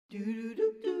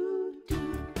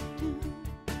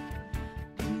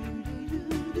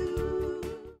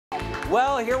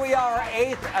Well, here we are, our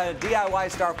 8th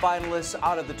DIY Star finalists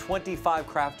out of the 25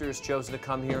 crafters chosen to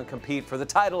come here and compete for the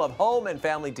title of Home and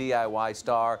Family DIY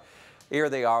Star. Here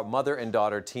they are, mother and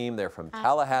daughter team. They're from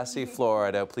Tallahassee,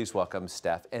 Florida. Please welcome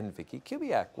Steph and Vicki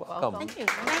Kubiak. Welcome. Thank you.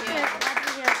 Thank you.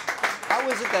 How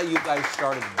is it that you guys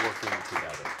started working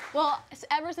together? Well,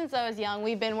 ever since I was young,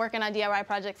 we've been working on DIY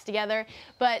projects together.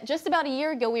 But just about a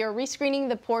year ago, we were rescreening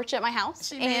the porch at my house.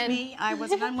 She made me. I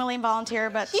was an unwilling volunteer,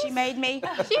 but she made me.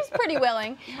 She's pretty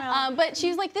willing. Well. But she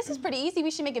was like, this is pretty easy.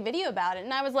 We should make a video about it.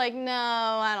 And I was like, no,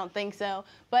 I don't think so.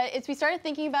 But we started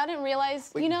thinking about it and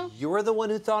realized, Wait, you know. You were the one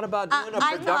who thought about doing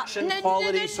a production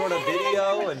quality sort of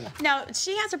video? No,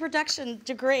 she has a production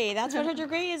degree. That's what her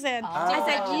degree is in. I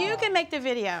said, you can make the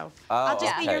video. I'll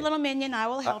just be your little minion. I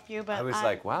will help you. But I was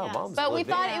like, wow, Mom's But we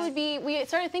thought it would be, we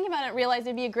started thinking about it and realized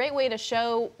it'd be a great way to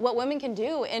show what women can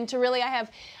do. And to really, I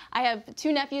have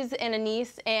 2 nephews and a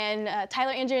niece, and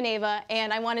Tyler, Andrew, and Ava,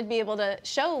 and I wanted to be able to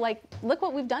show, like, look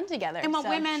what we've done together. And what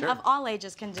women of all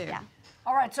ages can do. Yeah.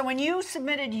 All right, so when you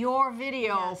submitted your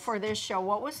video for this show,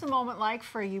 what was the moment like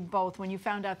for you both when you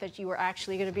found out that you were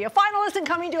actually going to be a finalist and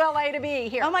coming to LA to be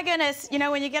here? Oh my goodness, you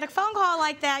know, when you get a phone call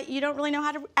like that, you don't really know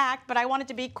how to act, but I wanted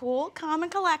to be cool, calm,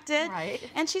 and collected. Right.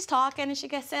 And she's talking, and she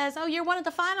says, oh, you're one of the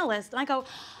finalists. And I go,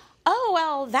 oh,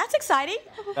 well, that's exciting.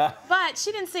 But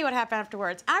she didn't see what happened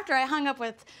afterwards. After I hung up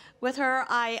with her,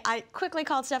 I quickly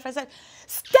called Steph. I said,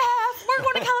 Steph, we're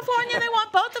going to California. They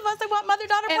want both of us. They want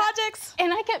mother-daughter projects.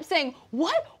 And I kept saying,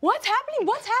 what? What's happening?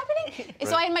 What's happening?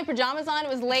 So I had my pajamas on. It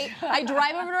was late. I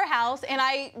drive over to her house, and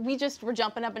we just were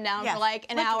jumping up and down for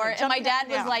like an hour. And my dad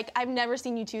was like, I've never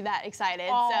seen you two that excited.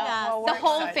 So the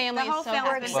whole family is so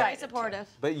happy. Very supportive.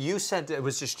 But you sent it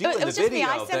was just you in the was just video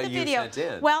me. I sent the video. You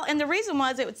sent in. Well, and the reason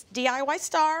was it was DIY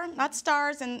Star, not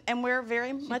stars, and we're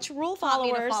very much rule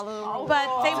followers.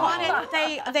 But they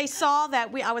wanted, they saw that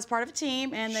I was part of a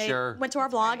team, and they went to our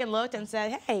blog and looked and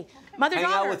said, hey, mother-daughter.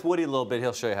 Hang out with Woody a little bit.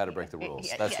 He'll show you how to break the rules.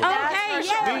 That's what Okay,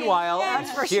 yeah. Meanwhile,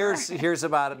 here's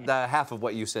about half of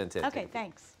what you sent in. Okay,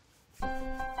 thanks.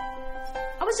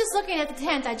 I was just looking at the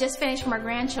tent I just finished from our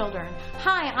grandchildren.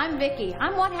 Hi, I'm Vicki.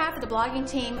 I'm one half of the blogging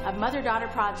team of Mother-Daughter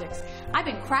Projects. I've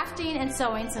been crafting and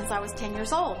sewing since I was 10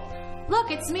 years old. Look,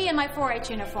 it's me in my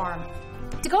 4-H uniform.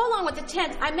 To go along with the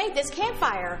tent, I made this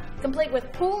campfire, complete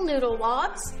with pool noodle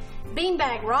logs,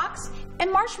 beanbag rocks,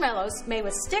 and marshmallows made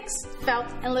with sticks, felt,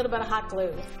 and a little bit of hot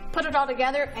glue. Put it all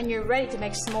together and you're ready to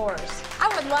make s'mores.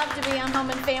 I would love to be on Home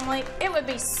and Family. It would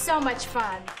be so much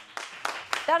fun.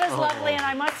 That is lovely, and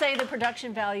I must say the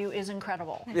production value is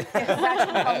incredible.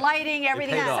 The lighting,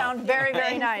 everything sounds very,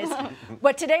 very nice.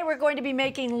 But today we're going to be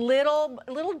making little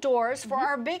doors for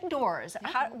our big doors.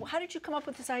 How did you come up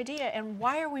with this idea, and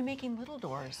why are we making little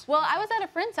doors? Well, I was at a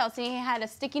friend's house, and he had a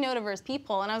sticky note over his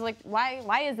peephole, and I was like,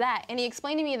 why is that? And he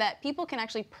explained to me that people can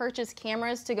actually purchase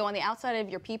cameras to go on the outside of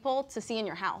your peephole to see in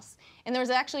your house. And there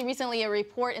was actually recently a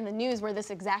report in the news where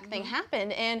this exact thing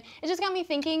happened, and it just got me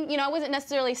thinking, you know, I wasn't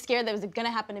necessarily scared that it was going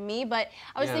to happen to me, but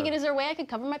I was thinking, is there a way I could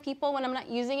cover my peephole when I'm not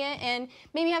using it and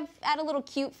maybe add a little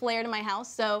cute flair to my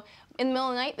house? So in the middle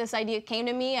of the night, this idea came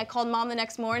to me. I called Mom the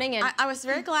next morning, and I was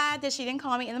very glad that she didn't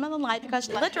call me in the middle of the night, because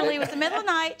literally it was the middle of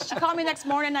the night. She called me the next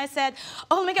morning, and I said,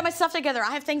 oh, let me get my stuff together.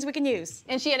 I have things we can use.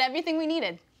 And she had everything we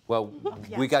needed. Well,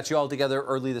 we got you all together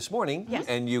early this morning,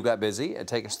 and you got busy. And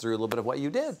take us through a little bit of what you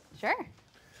did. Sure.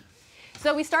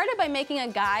 So we started by making a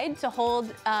guide to hold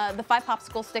the 5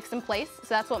 popsicle sticks in place. So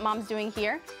that's what Mom's doing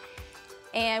here.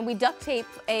 And we duct tape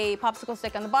a popsicle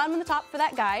stick on the bottom and the top for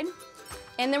that guide.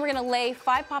 And then we're gonna lay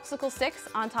 5 popsicle sticks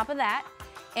on top of that.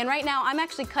 And right now I'm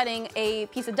actually cutting a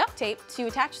piece of duct tape to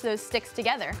attach those sticks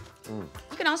together.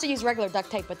 You can also use regular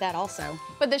duct tape with that also.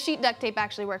 But the sheet duct tape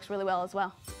actually works really well as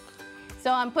well.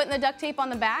 So I'm putting the duct tape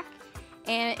on the back,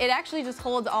 and it actually just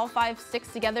holds all 5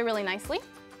 sticks together really nicely.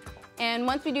 And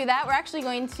once we do that, we're actually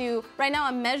going to, right now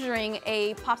I'm measuring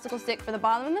a popsicle stick for the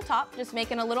bottom and the top, just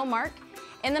making a little mark.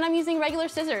 And then I'm using regular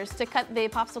scissors to cut the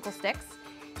popsicle sticks.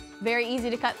 Very easy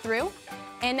to cut through.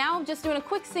 And now I'm just doing a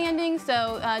quick sanding,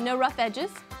 so no rough edges.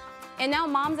 And now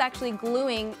Mom's actually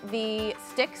gluing the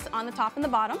sticks on the top and the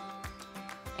bottom.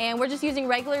 And we're just using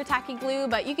regular tacky glue,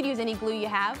 but you could use any glue you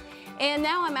have. And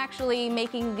now I'm actually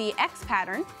making the X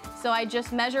pattern. So I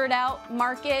just measure it out,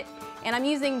 mark it, and I'm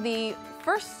using the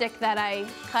first stick that I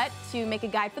cut to make a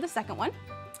guide for the second one.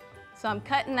 So I'm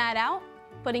cutting that out,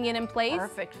 putting it in place.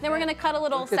 Perfect. Then we're gonna cut a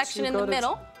little section in the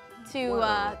middle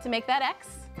to make that X.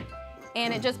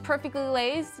 And it just perfectly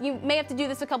lays. You may have to do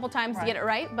this a couple times to get it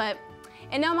right,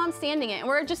 and now Mom's sanding it. And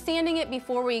we're just sanding it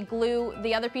before we glue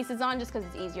the other pieces on, just because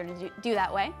it's easier to do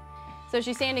that way. So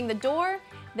she's sanding the door,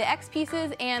 the X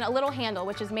pieces, and a little handle,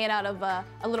 which is made out of a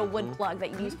little wood plug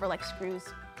that you use for like screws.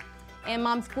 And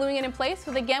Mom's gluing it in place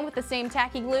with the same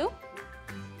tacky glue.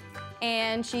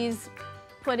 And she's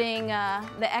putting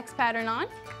the X pattern on.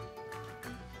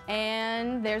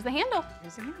 And there's the handle.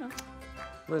 There's the handle.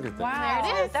 Look at that. Wow,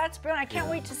 There it is. that's brilliant. I can't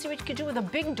wait to see what you could do with a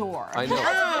big door. I know.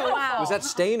 Oh, wow. Was that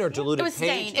stain or diluted It was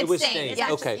paint? stained. It was It's stained.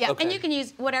 stained. Okay. Yeah. Okay. And you can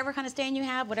use whatever kind of stain you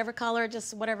have, whatever color,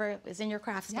 just whatever is in your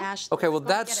craft stash. Okay, well, Go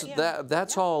get that's it, yeah.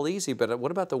 that's all easy, but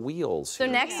what about the wheels? So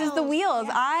here? next is the wheels.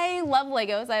 I love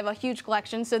Legos. I have a huge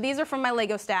collection. So these are from my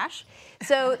Lego stash.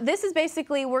 So this is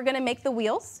basically, we're gonna make the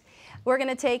wheels. We're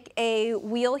gonna take a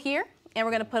wheel here and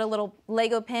we're gonna put a little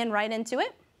Lego pin right into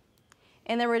it.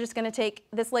 And then we're just gonna take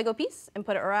this Lego piece and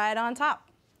put it right on top.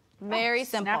 Very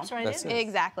simple. Snaps right That's in. it.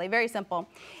 Exactly, very simple.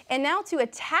 And now to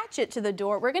attach it to the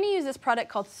door, we're gonna use this product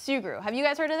called Sugru. Have you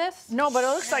guys heard of this? No, but it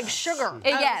looks like sugar.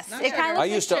 Yes, it kind of I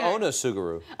looks used like to sugar. own a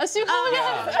Subaru. A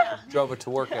Sugru. Drove it to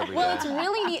work every day. Well, it's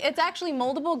really neat. It's actually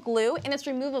moldable glue and it's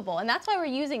removable. And that's why we're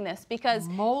using this because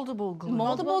Moldable glue.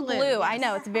 moldable glue, I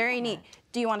know, it's very neat.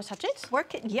 Do you want to touch it? Where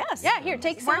can, yes. Yeah, here,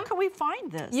 take Where some. can we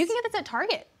find this? You can get this at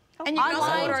Target. And you can also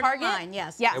Online, order it Target. online,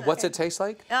 yes. Yeah. And what's it taste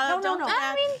like? No.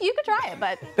 I mean, you could try it,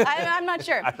 but I'm not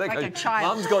sure. Like a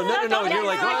child. Mom's going, no, and you're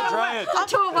like, oh, try it. The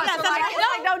two of us are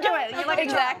like, don't do it. You're like,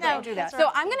 Exactly. Don't do that.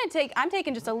 So I'm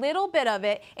taking just a little bit of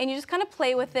it, and you just kind of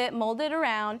play with it, mold it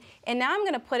around, and now I'm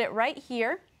gonna put it right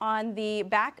here on the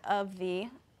back of the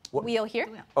wheel here.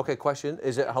 Okay, question.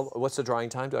 Is it what's the drying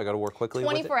time? Do I got to work quickly?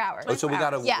 24 with it? hours. Oh, so we got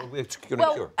to. Yeah. It's gonna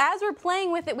Well, cure. as we're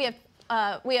playing with it, we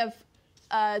have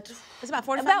It's about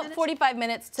 45 about minutes? 45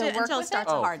 minutes to work until it with starts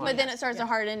it. to harden. But then it starts to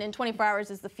harden, and 24 hours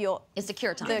is the fuel. It's the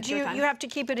cure time. The Do you have to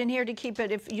keep it in here to keep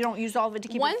it, if you don't use all of it, to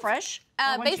keep it fresh?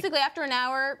 Or once you- Basically, after an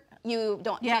hour, you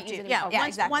don't. You have can't to, use it Yeah, anymore.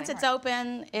 once, once it's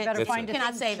open, it, better you find a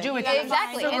cannot thing save to it. do with You it. gotta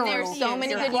Exactly, find and the there's rules. so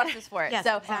many good uses for it. Yes,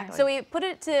 so, exactly. so we put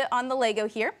it on the Lego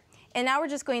here, and now we're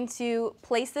just going to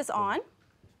place this on,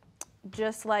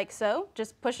 just like so.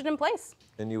 Just push it in place.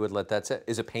 And you would let that set.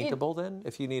 Is it paintable then?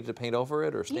 If you needed to paint over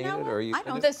it or stain know it, what? or you? I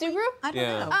don't The Sugru? I don't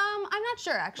Yeah. know. I'm not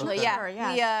sure actually. Okay. Yeah, Sure,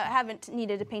 yes. we haven't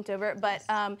needed to paint over it, but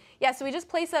yeah. So we just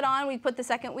place that on. We put the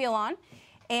second wheel on,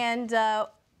 and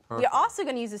we're also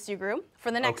going to use the Sugru for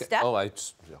the next Okay. step. Oh,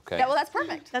 okay. Yeah, well, that's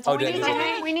perfect. That's Oh, what we did need you? to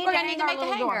Okay. make. We need We're to gonna hang need to our make the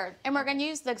little door. hanger, and we're going to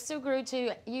use the Sugru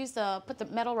to put the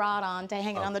metal rod on to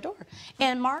hang it on the door.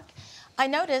 And Mark, I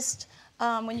noticed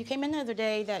when you came in the other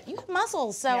day that you have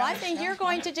muscles, so I think you're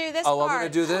going to do this Oh, part. I'm gonna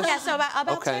do this? Yeah, so about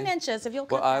Okay. 10 inches, if you'll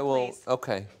cut Well, I that, will. please.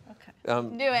 Okay.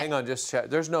 Do it. Hang on, just check.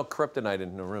 There's no kryptonite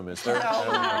in the room, is there? I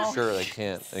want to make sure they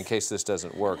can't. In case this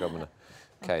doesn't work, I'm gonna.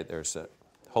 Okay, there's a.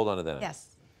 Hold on to that. Yes.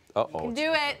 Uh-oh.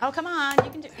 Do it. Oh, come on,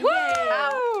 you can do it.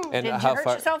 Woo! And Did you how hurt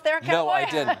far? yourself there, No, I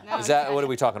cowboy? didn't. Is that what are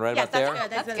we talking right Yes, about there? that's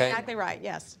good. That's Okay. exactly right.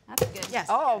 Yes. That's good. Yes.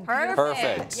 Oh,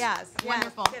 Perfect. Yes.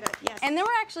 Wonderful. Yes. Did it. Yes. And then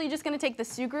we're actually just going to take the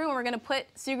Sugru and we're going to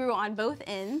put Sugru on both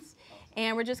ends,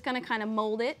 and we're just going to kind of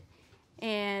mold it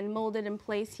in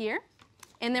place here.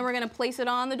 And then we're going to place it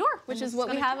on the door, which is what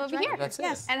we have over here. That's it.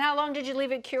 Yes. And how long did you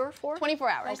leave it cure for? 24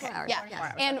 hours. 24 hours, Yeah. 24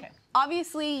 hours, And okay.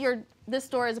 obviously this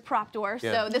door is a prop door,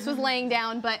 Yeah. so this was laying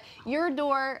down, but your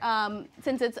door,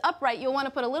 since it's upright, you'll want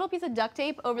to put a little piece of duct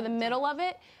tape over the middle of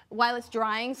it while it's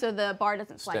drying so the bar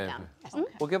doesn't slide down.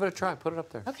 We'll give it a try. Put it up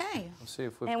there. Okay. Let's see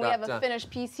if we've And we got. have a finished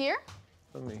piece here.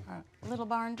 Let me. Little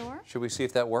barn door. Should we see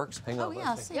if that works? Hang on. Oh, let's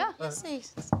yeah. see. See. Yeah. Let's see.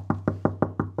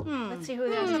 Let's see who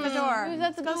there's Who's at the door? Who's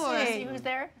at the Go door? see. See who's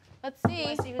there? Let's see.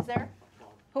 Let's see who's there.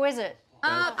 Who is it?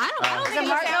 I don't Is it think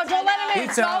Mark? No, don't let him in.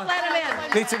 Pizza. Don't let him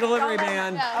in. Pizza delivery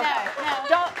man. No.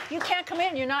 Don't. You can't come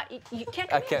in. You're not. You can't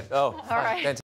come I in. can't. Oh. All right. Fantastic.